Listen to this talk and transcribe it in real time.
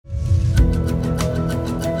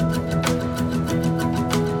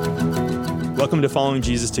Welcome to Following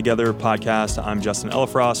Jesus Together podcast. I'm Justin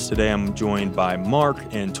Elifrost. Today I'm joined by Mark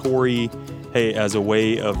and Tori. Hey, as a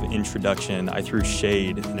way of introduction, I threw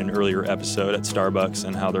shade in an earlier episode at Starbucks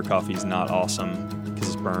and how their coffee is not awesome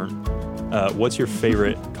because it's burnt. What's your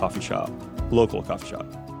favorite coffee shop, local coffee shop?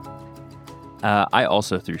 I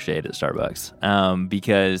also threw shade at Starbucks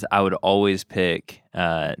because I would always pick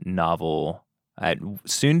novel,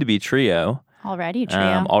 soon to be Trio. Already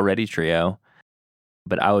Trio.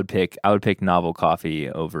 But I would pick novel coffee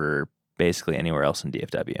over basically anywhere else in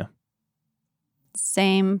DFW.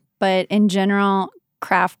 Same, but in general,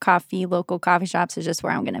 craft coffee, local coffee shops is just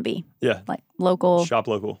where I'm going to be. Yeah. Like local. Shop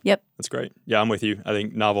local. Yep. That's great. Yeah, I'm with you. I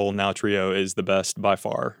think novel, now Trio, is the best by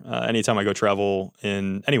far. Anytime I go travel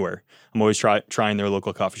in anywhere, I'm always trying their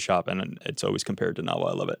local coffee shop, and it's always compared to novel.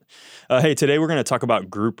 I love it. Hey, today we're going to talk about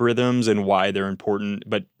group rhythms and why they're important.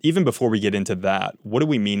 But even before we get into that, what do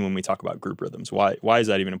we mean when we talk about group rhythms? Why is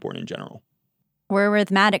that even important in general? We're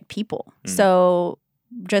rhythmic people. So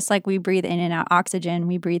just like we breathe in and out oxygen,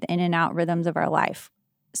 we breathe in and out rhythms of our life.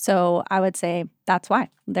 So I would say that's why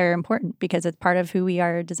they're important, because it's part of who we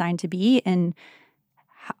are designed to be, and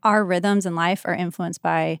our rhythms in life are influenced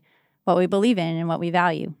by what we believe in and what we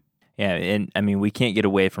value. Yeah, and I mean, we can't get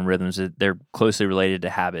away from rhythms. They're closely related to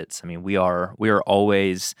habits. I mean, we are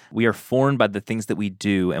formed by the things that we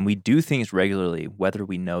do, and we do things regularly, whether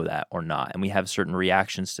we know that or not. And we have certain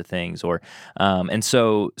reactions to things, and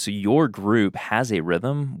so your group has a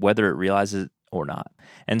rhythm, whether it realizes it or not.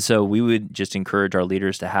 And so we would just encourage our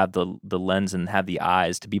leaders to have the lens and have the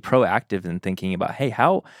eyes to be proactive in thinking about, hey,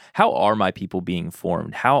 how are my people being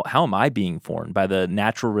formed? How am I being formed by the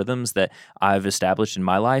natural rhythms that I've established in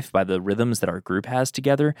my life, by the rhythms that our group has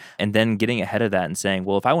together, and then getting ahead of that and saying,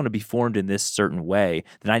 well, if I want to be formed in this certain way,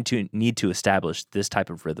 then I need to establish this type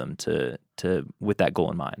of rhythm to with that goal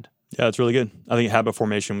in mind. Yeah, it's really good. I think habit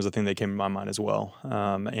formation was the thing that came to my mind as well.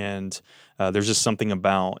 There's just something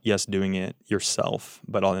about, yes, doing it yourself,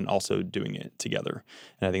 but also doing it together.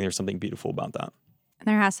 And I think there's something beautiful about that.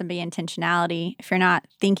 There has to be intentionality. If you're not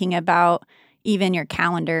thinking about even your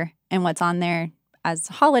calendar and what's on there as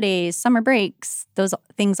holidays, summer breaks, those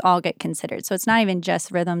things all get considered. So it's not even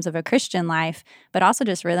just rhythms of a Christian life, but also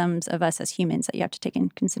just rhythms of us as humans that you have to take in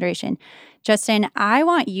consideration. Justin, I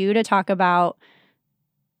want you to talk about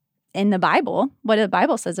in the Bible, what the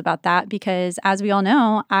Bible says about that, because as we all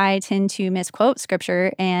know, I tend to misquote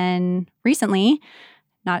scripture, and recently,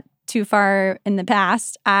 not too far in the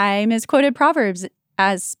past, I misquoted Proverbs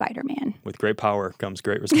as Spider-Man. With great power comes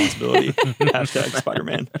great responsibility. Hashtag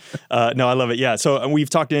Spider-Man. No, I love it. Yeah. So we've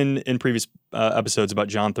talked in previous episodes about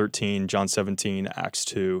John 13, John 17, Acts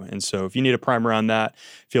 2. And so if you need a primer on that,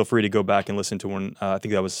 feel free to go back and listen to one. I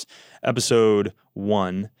think that was episode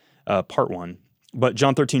 1, part 1. But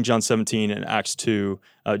John 13, John 17, and Acts 2,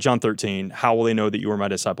 John 13, how will they know that you are my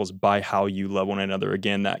disciples? By how you love one another.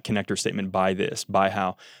 Again, that connector statement, by this, by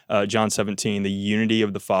how. John 17, the unity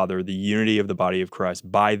of the Father, the unity of the body of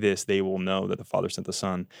Christ. By this, they will know that the Father sent the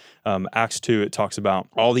Son. Acts 2, it talks about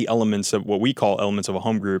all the elements of what we call elements of a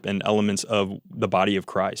home group and elements of the body of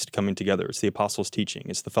Christ coming together. It's the apostles' teaching.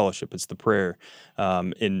 It's the fellowship. It's the prayer,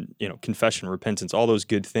 confession, repentance, all those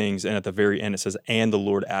good things. And at the very end, it says, and the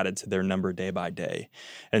Lord added to their number day by day.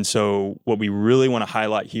 And so what we really want to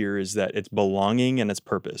highlight here is that it's belonging and its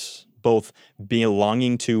purpose, both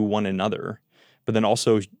belonging to one another, but then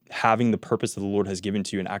also having the purpose that the Lord has given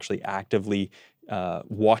to you and actually actively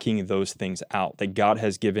walking those things out, that God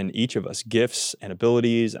has given each of us gifts and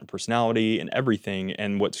abilities and personality and everything.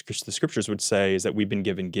 And what the scriptures would say is that we've been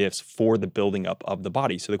given gifts for the building up of the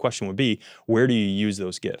body. So the question would be, where do you use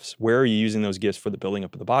those gifts? Where are you using those gifts for the building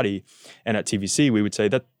up of the body? And at TVC, we would say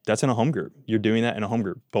that that's in a home group. You're doing that in a home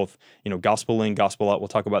group, both, gospel in, gospel out. We'll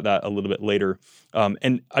talk about that a little bit later.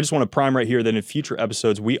 And I just want to prime right here that in future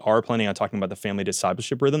episodes, we are planning on talking about the family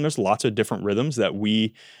discipleship rhythm. There's lots of different rhythms that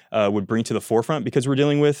we would bring to the forefront because we're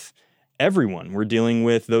dealing with everyone. We're dealing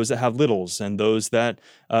with those that have littles and those that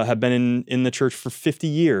have been in the church for 50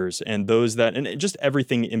 years and those that, and just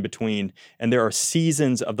everything in between. And there are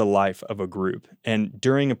seasons of the life of a group. And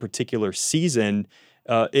during a particular season,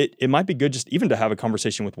 it might be good just even to have a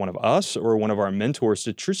conversation with one of us or one of our mentors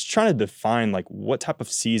to just try to define like what type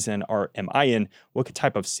of season am I in, what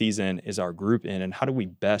type of season is our group in, and how do we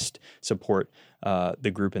best support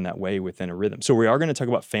the group in that way within a rhythm. So we are going to talk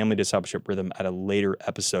about family discipleship rhythm at a later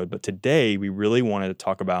episode, but today we really wanted to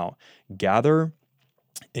talk about gather,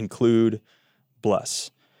 include,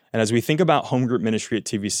 bless. And as we think about home group ministry at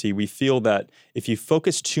TVC, we feel that if you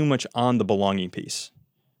focus too much on the belonging piece,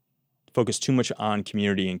 focus too much on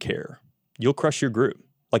community and care, you'll crush your group.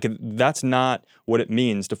 Like, that's not what it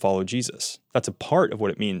means to follow Jesus. That's a part of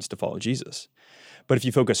what it means to follow Jesus. But if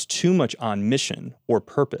you focus too much on mission or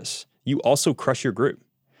purpose, you also crush your group.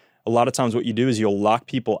 A lot of times what you do is you'll lock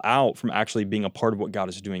people out from actually being a part of what God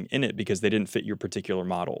is doing in it because they didn't fit your particular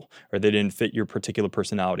model, or they didn't fit your particular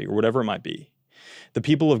personality, or whatever it might be. The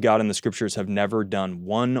people of God in the scriptures have never done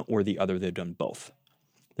one or the other. They've done both.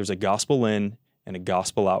 There's a gospel in and a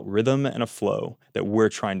gospel out rhythm and a flow that we're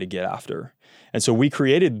trying to get after. And so we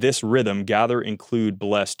created this rhythm, gather, include,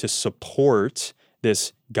 bless, to support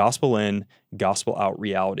this gospel in, gospel out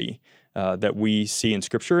reality that we see in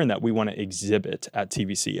Scripture and that we want to exhibit at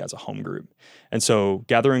TVC as a home group. And so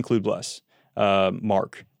gather, include, bless.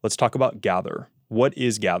 Mark, let's talk about gather. What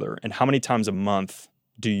is gather, and how many times a month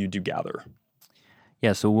do you do gather?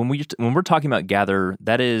 Yeah, so when we're talking about gather,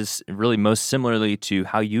 that is really most similarly to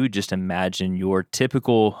how you would just imagine your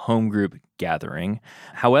typical home group gathering.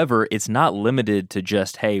 However, it's not limited to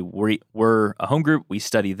just, hey, we're a home group, we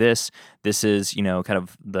study this. This is, kind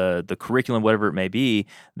of the curriculum, whatever it may be.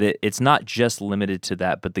 That it's not just limited to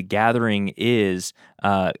that, but the gathering is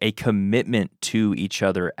a commitment to each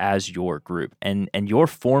other as your group, and you're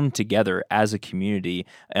formed together as a community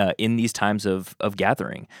in these times of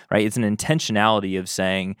gathering. Right? It's an intentionality of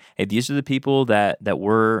saying, hey, these are the people that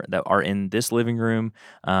are in this living room,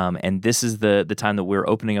 and this is the time that we're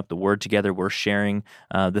opening up the Word together. We're sharing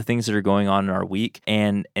the things that are going on in our week,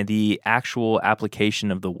 and the actual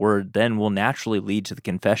application of the Word then will naturally lead to the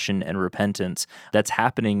confession and repentance that's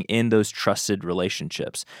happening in those trusted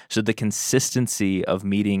relationships. So the consistency of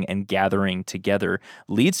meeting and gathering together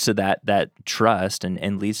leads to that trust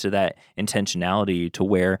and leads to that intentionality to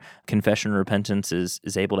where confession and repentance is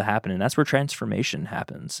able to happen, and that's where transformation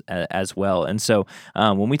happens as well. And so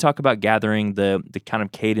when we talk about gathering, the kind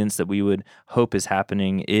of cadence that we would hope is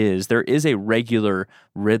happening is there is a regular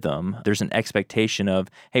rhythm. There's an expectation of,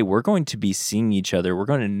 hey, we're going to be seeing each other. We're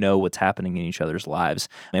going to know what's happening in each other's lives.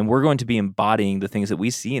 And we're going to be embodying the things that we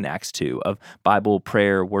see in Acts 2 of Bible,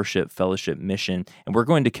 prayer, worship, fellowship, mission. And we're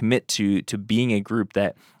going to commit to being a group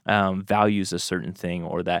that values a certain thing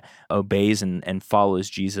or that obeys and follows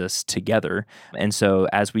Jesus together. And so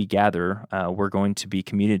as we gather, we're going to be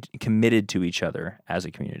committed to each other as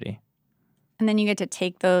a community. And then you get to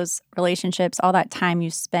take those relationships, all that time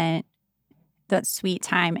you spent, that sweet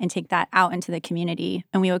time, and take that out into the community.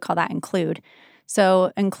 And we would call that include.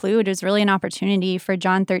 So include is really an opportunity for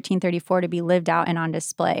John 13:34 to be lived out and on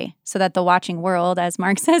display so that the watching world, as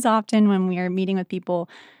Mark says often when we are meeting with people,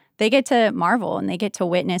 they get to marvel and they get to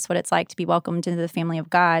witness what it's like to be welcomed into the family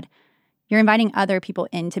of God. You're inviting other people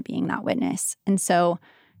into being that witness. And so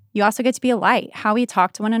you also get to be a light. How we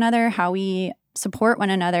talk to one another, how we support one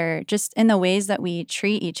another, just in the ways that we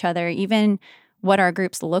treat each other, even what our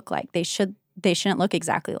groups look like. They shouldn't look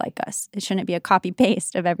exactly like us. It shouldn't be a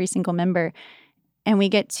copy-paste of every single member. And we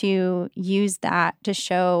get to use that to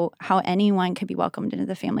show how anyone could be welcomed into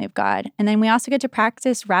the family of God. And then we also get to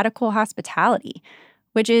practice radical hospitality,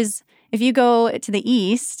 which is, if you go to the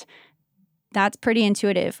East, that's pretty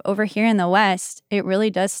intuitive. Over here in the West, it really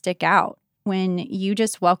does stick out when you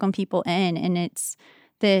just welcome people in, and it's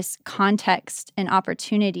this context and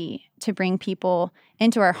opportunity to bring people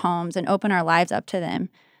into our homes and open our lives up to them.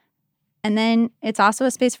 And then it's also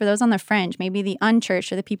a space for those on the fringe, maybe the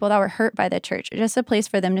unchurched or the people that were hurt by the church, just a place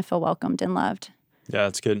for them to feel welcomed and loved. Yeah,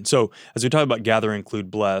 that's good. So as we talk about gather,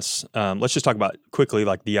 include, bless, let's just talk about quickly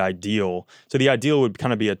like the ideal. So the ideal would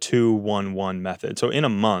kind of be a 2-1-1 method. So in a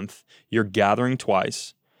month, you're gathering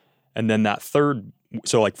twice, and then that third,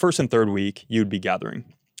 so like first and third week, you'd be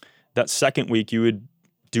gathering. That second week, you would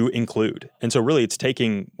do include. And so really it's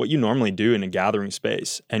taking what you normally do in a gathering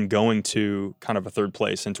space and going to kind of a third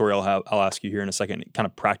place. And Tori, I'll ask you here in a second kind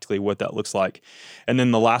of practically what that looks like. And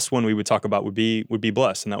then the last one we would talk about would be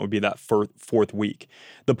bless, and that would be that fourth week.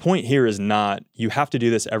 The point here is not you have to do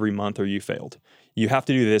this every month or you failed. You have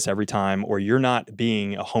to do this every time or you're not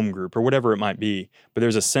being a home group or whatever it might be. But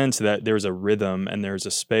there's a sense that there's a rhythm and there's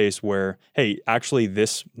a space where, hey, actually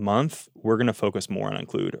this month we're going to focus more on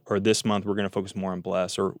include, or this month we're going to focus more on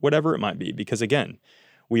bless, or whatever it might be. Because again,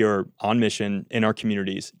 we are on mission in our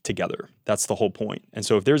communities together. That's the whole point. And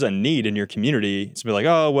so if there's a need in your community, it's be like,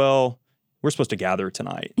 oh, well, we're supposed to gather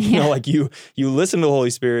tonight. Yeah. You know, like you listen to the Holy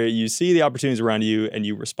Spirit, you see the opportunities around you, and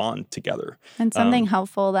you respond together. And something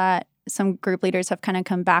helpful that some group leaders have kind of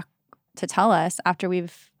come back to tell us after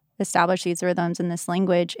we've established these rhythms and this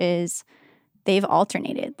language is they've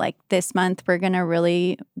alternated. Like this month, we're going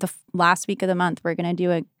to the last week of the month, we're going to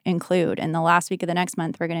do a include. And the last week of the next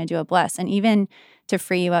month, we're going to do a bless. And even to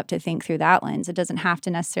free you up to think through that lens, it doesn't have to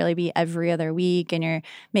necessarily be every other week and you're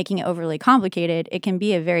making it overly complicated. It can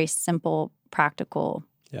be a very simple, practical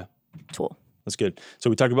tool. That's good. So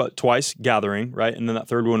we talked about twice gathering, right? And then that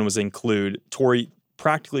third one was include. Tori,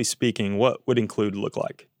 practically speaking, what would include look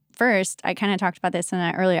like? First, I kind of talked about this in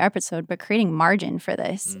an earlier episode, but creating margin for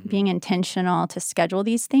this, being intentional to schedule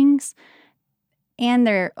these things. And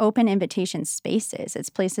they're open invitation spaces. It's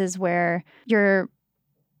places where you're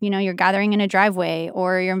gathering in a driveway,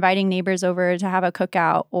 or you're inviting neighbors over to have a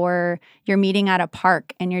cookout, or you're meeting at a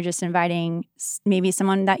park and you're just inviting maybe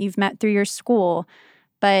someone that you've met through your school.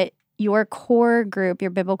 But your core group,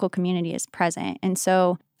 your biblical community is present. And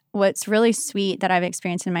so what's really sweet that I've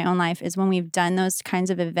experienced in my own life is when we've done those kinds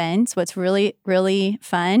of events, what's really, really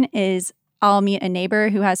fun is I'll meet a neighbor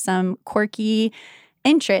who has some quirky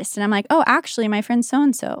interest. And I'm like, oh, actually, my friend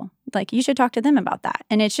so-and-so, like, you should talk to them about that.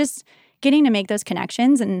 And it's just getting to make those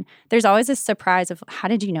connections. And there's always this surprise of, how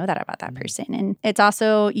did you know that about that person? And it's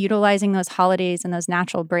also utilizing those holidays and those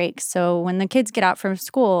natural breaks. So when the kids get out from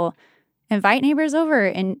school, invite neighbors over,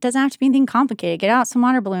 and it doesn't have to be anything complicated. Get out some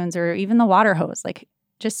water balloons or even the water hose. Like,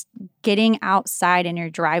 just getting outside in your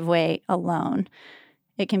driveway alone.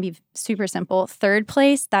 It can be super simple. Third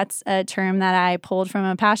place, that's a term that I pulled from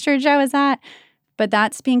a pastorage I was at, but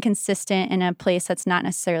that's being consistent in a place that's not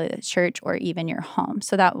necessarily the church or even your home.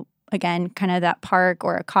 So that, again, kind of that park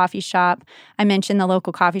or a coffee shop. I mentioned the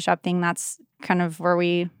local coffee shop thing. That's kind of where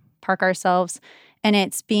we park ourselves. And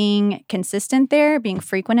it's being consistent there, being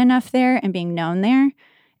frequent enough there, and being known there.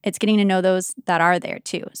 It's getting to know those that are there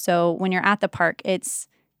too. So when you're at the park, it's,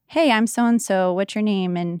 hey, I'm so-and-so, what's your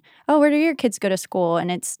name? And, oh, where do your kids go to school?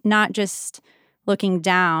 And it's not just looking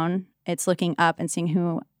down, it's looking up and seeing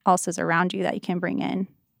who else is around you that you can bring in.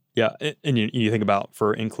 Yeah, and you think about,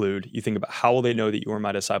 for include, you think about how will they know that you are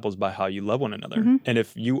my disciples? By how you love one another. And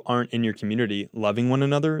if you aren't in your community loving one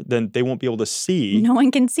another, then they won't be able to see. No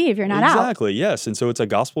one can see if you're not out. Exactly, yes. And so it's a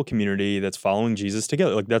gospel community that's following Jesus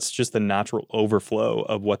together. Like, that's just the natural overflow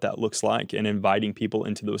of what that looks like, and inviting people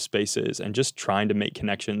into those spaces and just trying to make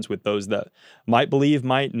connections with those that might believe,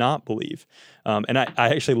 might not believe. And I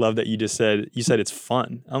actually love that you said it's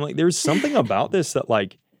fun. I'm like, there's something about this that,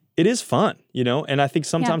 like, it is fun, And I think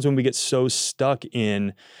sometimes when we get so stuck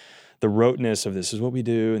in the roteness of this is what we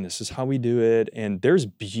do and this is how we do it, and there's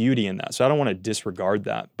beauty in that. So I don't want to disregard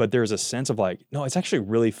that, but there's a sense of like, no, it's actually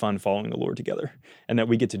really fun following the Lord together, and that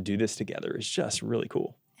we get to do this together is just really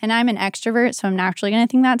cool. And I'm an extrovert, so I'm naturally going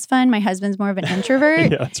to think that's fun. My husband's more of an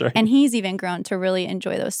introvert. Yeah, that's right. And he's even grown to really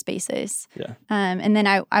enjoy those spaces. Yeah. And then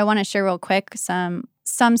I want to share real quick some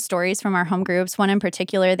stories from our home groups. One in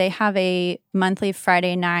particular, they have a monthly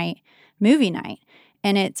Friday night movie night.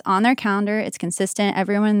 And it's on their calendar. It's consistent.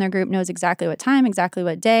 Everyone in their group knows exactly what time, exactly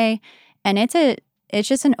what day. And it's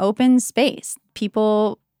just an open space.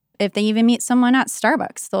 People, if they even meet someone at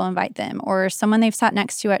Starbucks, they'll invite them, or someone they've sat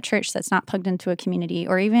next to at church that's not plugged into a community,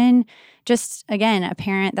 or even just, again, a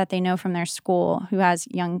parent that they know from their school who has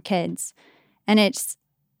young kids. And it's,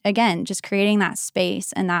 again, just creating that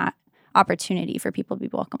space and that opportunity for people to be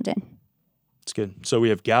welcomed in. It's good. So we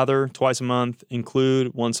have gather twice a month,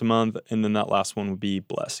 include once a month, and then that last one would be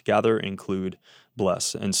bless. Gather, include,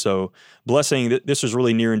 bless. And so blessing, this was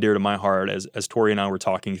really near and dear to my heart as Tori and I were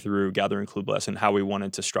talking through gather, include, bless, and how we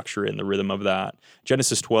wanted to structure it and the rhythm of that.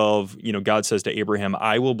 Genesis 12, God says to Abraham,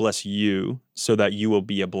 I will bless you so that you will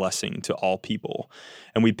be a blessing to all people.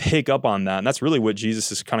 And we pick up on that. And that's really what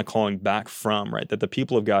Jesus is kind of calling back from, right? That the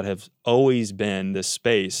people of God have always been this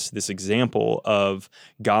space, this example of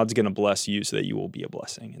God's going to bless you so that you will be a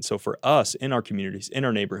blessing. And so for us in our communities, in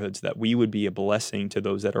our neighborhoods, that we would be a blessing to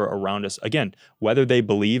those that are around us. Again, whether they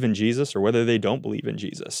believe in Jesus or whether they don't believe in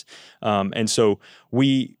Jesus. And so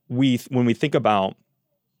we when we think about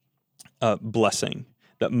blessing,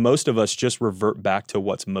 that most of us just revert back to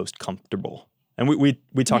what's most comfortable. And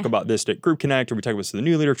we talk about this at Group Connect, or we talk about this in the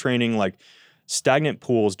new leader training, like stagnant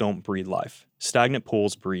pools don't breed life. Stagnant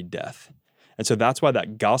pools breed death. And so that's why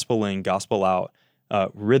that gospel in, gospel out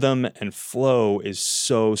rhythm and flow is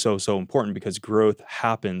so important, because growth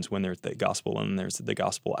happens when there's the gospel in and there's the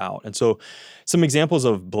gospel out. And so some examples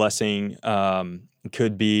of blessing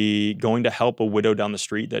could be going to help a widow down the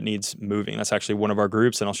street that needs moving. That's actually one of our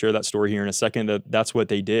groups, and I'll share that story here in a second. That's what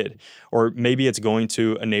they did. Or maybe it's going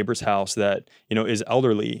to a neighbor's house that is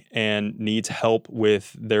elderly and needs help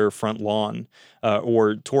with their front lawn.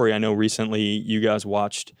 Or Tori, I know recently you guys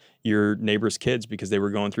watched your neighbor's kids because they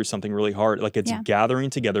were going through something really hard. Like, it's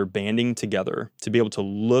gathering together, banding together to be able to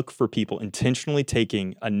look for people, intentionally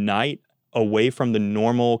taking a night away from the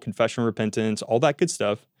normal confession, repentance, all that good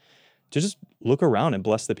stuff, to just look around and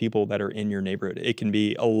bless the people that are in your neighborhood. It can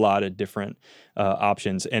be a lot of different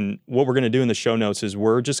options. And what we're going to do in the show notes is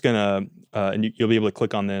we're just going to, and you'll be able to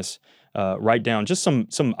click on this, write down just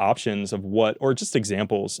some options of what, or just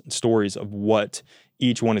examples and stories of what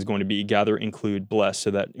each one is going to be. Gather, include, bless, so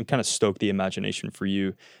that it kind of stoke the imagination for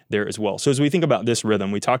you there as well. So as we think about this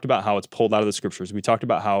rhythm, we talked about how it's pulled out of the scriptures. We talked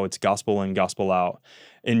about how it's gospel in, gospel out.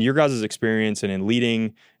 In your guys' experience and in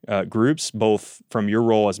leading groups, both from your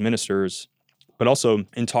role as ministers, but also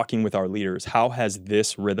in talking with our leaders, how has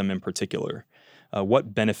this rhythm in particular,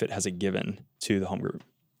 what benefit has it given to the home group?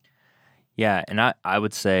 Yeah, and I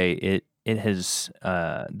would say it has,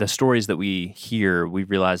 the stories that we hear, we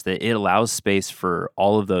realize that it allows space for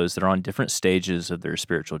all of those that are on different stages of their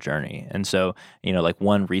spiritual journey. And so, like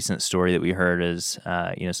one recent story that we heard is,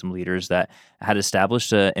 some leaders that had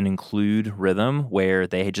established an include rhythm where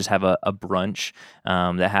they just have a brunch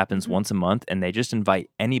that happens once a month, and they just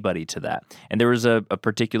invite anybody to that. And there was a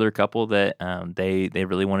particular couple that they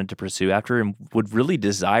really wanted to pursue after and would really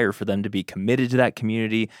desire for them to be committed to that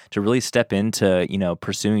community, to really step into,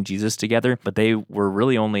 pursuing Jesus together, but they were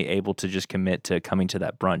really only able to just commit to coming to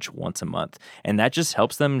that brunch once a month. And that just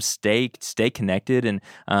helps them stay connected. And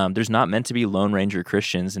there's not meant to be Lone Ranger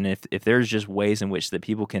Christians. And if there's just ways in which that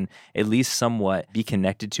people can at least somewhat be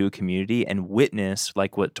connected to a community and witness,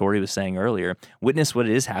 like what Tori was saying earlier, witness what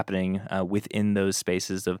is happening within those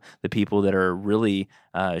spaces of the people that are really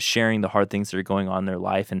sharing the hard things that are going on in their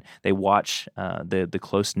life, and they watch the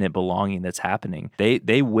close-knit belonging that's happening,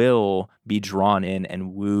 they will be drawn in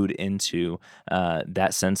and wooed into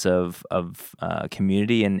that sense of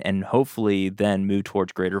community, and hopefully then move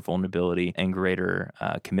towards greater vulnerability and greater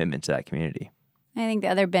commitment to that community. I think the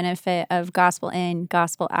other benefit of gospel in,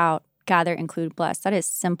 gospel out, gather, include, bless, that is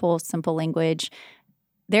simple language.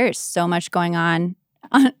 There is so much going on,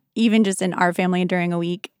 even just in our family during a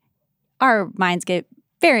week. Our minds get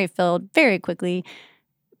very filled very quickly.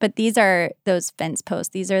 But these are those fence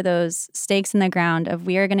posts. These are those stakes in the ground of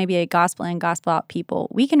we are going to be a gospel in, gospel out people.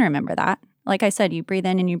 We can remember that. Like I said, you breathe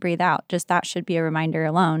in and you breathe out. Just that should be a reminder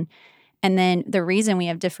alone. And then the reason we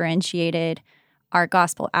have differentiated our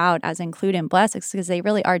gospel out as include and bless is because they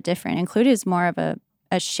really are different. Include is more of a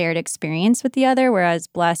shared experience with the other, whereas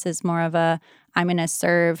bless is more of a I'm going to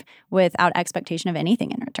serve without expectation of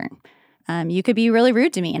anything in return. You could be really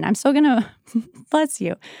rude to me and I'm still going to bless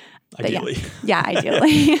you. Ideally. Yeah,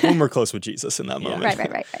 ideally. When we're close with Jesus in that moment.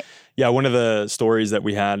 Right. Yeah, one of the stories that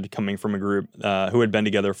we had coming from a group who had been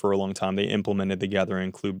together for a long time, they implemented the gather,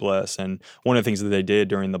 include, bless. And one of the things that they did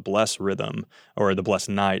during the bless rhythm, or the bless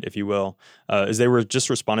night, if you will, is they were just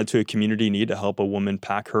responded to a community need to help a woman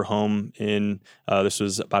pack her home in, this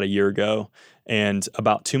was about a year ago. And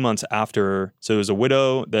about 2 months after, so it was a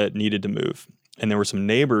widow that needed to move. And there were some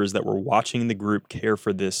neighbors that were watching the group care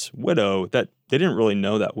for this widow that they didn't really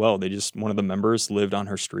know that well. They just, one of the members lived on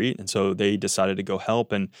her street. And so they decided to go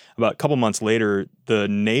help. And about a couple months later, the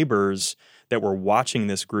neighbors that were watching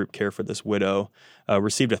this group care for this widow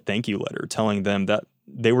received a thank you letter telling them that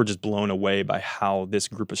they were just blown away by how this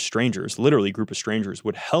group of strangers, literally group of strangers,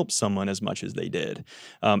 would help someone as much as they did.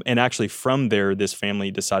 And actually from there, this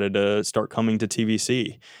family decided to start coming to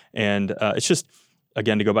TVC. And it's just,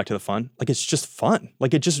 again, to go back to the fun, like it's just fun.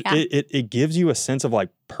 Like it gives you a sense of like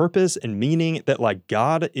purpose and meaning that like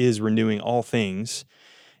God is renewing all things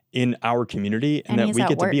in our community and that we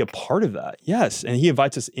get to be a part of that. Yes. And he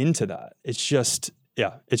invites us into that. It's just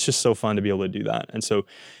so fun to be able to do that. And so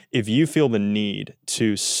if you feel the need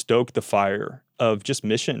to stoke the fire of just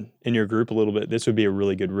mission in your group a little bit, this would be a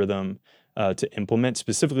really good rhythm to implement,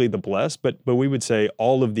 specifically the bless. But we would say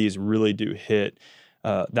all of these really do hit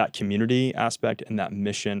that community aspect and that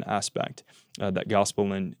mission aspect, that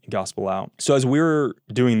gospel in, gospel out. So as we're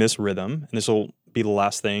doing this rhythm, and this will be the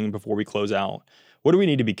last thing before we close out, what do we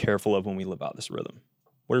need to be careful of when we live out this rhythm?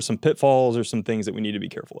 What are some pitfalls or some things that we need to be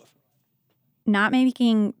careful of? Not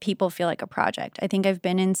making people feel like a project. I think I've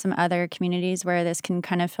been in some other communities where this can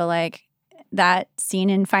kind of feel like that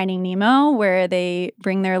scene in Finding Nemo where they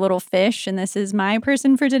bring their little fish and this is my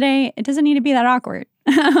person for today. It doesn't need to be that awkward.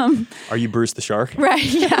 Are you Bruce the shark? Right.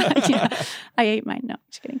 Yeah. I ate mine. No,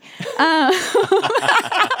 just kidding.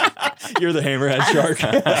 You're the hammerhead shark.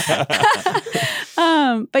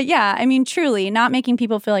 But yeah, I mean, truly not making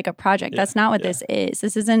people feel like a project. That's not what this is.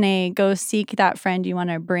 This isn't a go seek that friend you want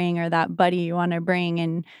to bring or that buddy you want to bring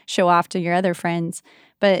and show off to your other friends.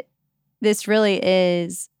 But this really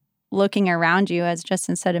is looking around you, as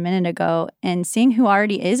Justin said a minute ago, and seeing who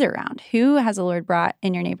already is around. Who has the Lord brought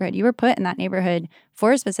in your neighborhood? You were put in that neighborhood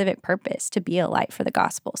for a specific purpose, to be a light for the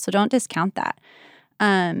gospel. So don't discount that.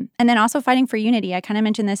 And then also fighting for unity. I kind of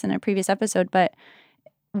mentioned this in a previous episode, but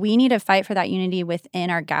we need to fight for that unity within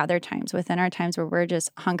our gather times, within our times where we're just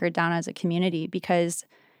hunkered down as a community. Because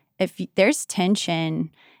if there's tension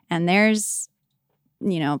and there's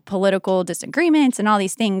political disagreements and all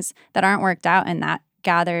these things that aren't worked out in that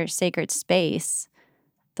gather sacred space,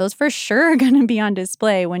 those for sure are going to be on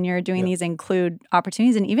display when you're doing these include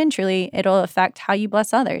opportunities. And eventually it'll affect how you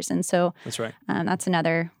bless others. And so that's right. That's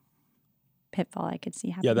another pitfall I could see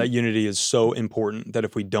happening. Yeah, that unity is so important that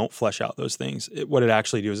if we don't flesh out those things, what it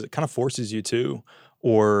actually does is it kind of forces you to,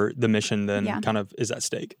 or the mission then kind of is at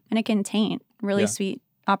stake. And it can taint really sweet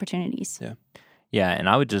opportunities. Yeah. Yeah, and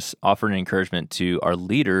I would just offer an encouragement to our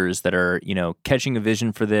leaders that are, catching a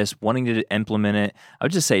vision for this, wanting to implement it. I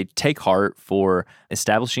would just say take heart for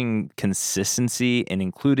establishing consistency and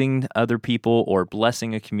including other people or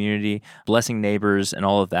blessing a community, blessing neighbors and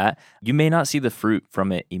all of that. You may not see the fruit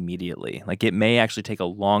from it immediately. Like it may actually take a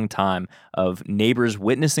long time of neighbors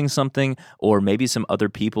witnessing something or maybe some other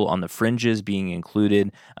people on the fringes being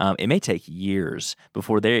included. It may take years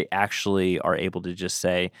before they actually are able to just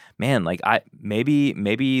say, man, like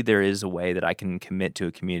maybe there is a way that I can commit to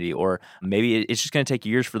a community, or maybe it's just going to take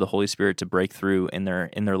years for the Holy Spirit to break through in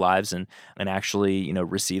their lives and actually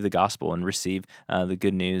receive the gospel and receive the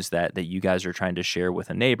good news that you guys are trying to share with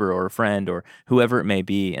a neighbor or a friend or whoever it may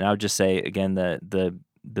be. And I would just say again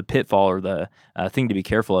the pitfall or the thing to be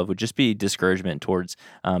careful of would just be discouragement towards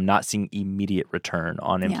not seeing immediate return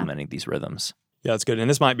on implementing these rhythms. Yeah, that's good. And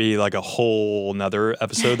this might be like a whole nother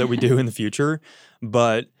episode that we do in the future,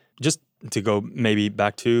 but just to go maybe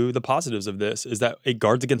back to the positives of this is that it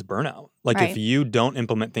guards against burnout. Like if you don't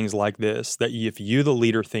implement things like this, that if you, the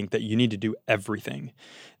leader, think that you need to do everything,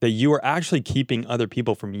 that you are actually keeping other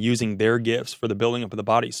people from using their gifts for the building up of the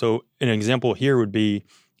body. So an example here would be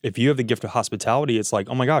if you have the gift of hospitality, it's like,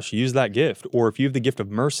 oh my gosh, use that gift. Or if you have the gift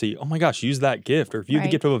of mercy, oh my gosh, use that gift. Or if you have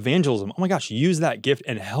the gift of evangelism, oh my gosh, use that gift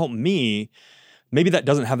and help me. Maybe that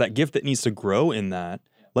doesn't have that gift that needs to grow in that.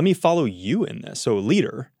 Let me follow you in this. So a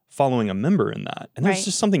leader following a member in that. And there's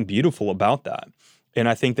just something beautiful about that. And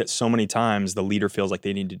I think that so many times the leader feels like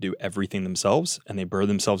they need to do everything themselves and they burn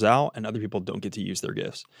themselves out and other people don't get to use their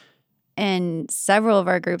gifts. And several of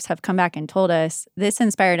our groups have come back and told us this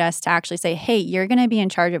inspired us to actually say, hey, you're going to be in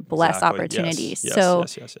charge of blessed opportunities.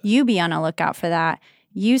 Yes. You be on a lookout for that.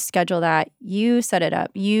 You schedule that, you set it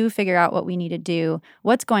up, you figure out what we need to do,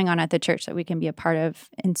 what's going on at the church that we can be a part of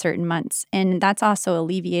in certain months. And that's also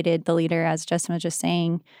alleviated the leader, as Justin was just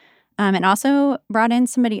saying, and also brought in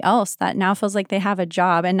somebody else that now feels like they have a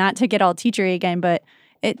job. And not to get all teachery again, but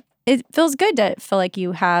it feels good to feel like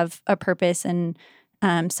you have a purpose and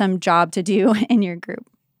some job to do in your group.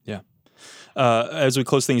 As we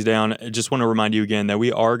close things down, I just want to remind you again that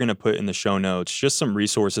we are going to put in the show notes just some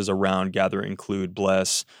resources around Gather, Include,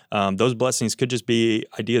 Bless. Those blessings could just be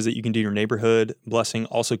ideas that you can do in your neighborhood. Blessing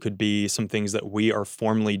also could be some things that we are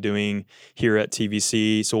formally doing here at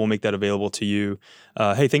TVC, so we'll make that available to you.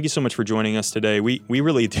 Hey, thank you so much for joining us today. We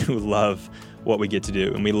really do love what we get to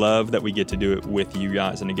do, and we love that we get to do it with you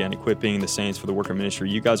guys. And again, equipping the saints for the work of ministry.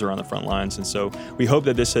 You guys are on the front lines, and so we hope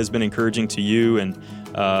that this has been encouraging to you and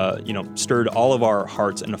stirred all of our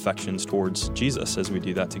hearts and affections towards Jesus as we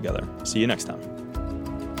do that together. See you next time.